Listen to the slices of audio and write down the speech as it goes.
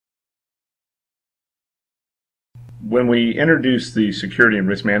When we introduce the security and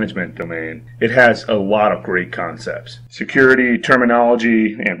risk management domain, it has a lot of great concepts. Security,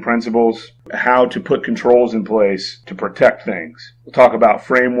 terminology, and principles, how to put controls in place to protect things. We'll talk about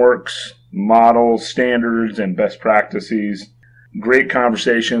frameworks, models, standards, and best practices. Great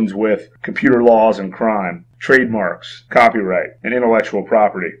conversations with computer laws and crime, trademarks, copyright, and intellectual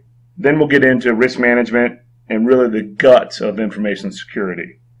property. Then we'll get into risk management and really the guts of information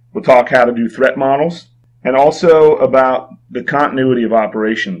security. We'll talk how to do threat models and also about the continuity of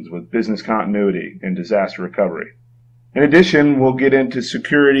operations with business continuity and disaster recovery. In addition, we'll get into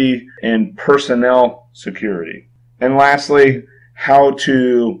security and personnel security. And lastly, how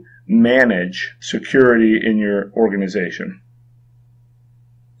to manage security in your organization.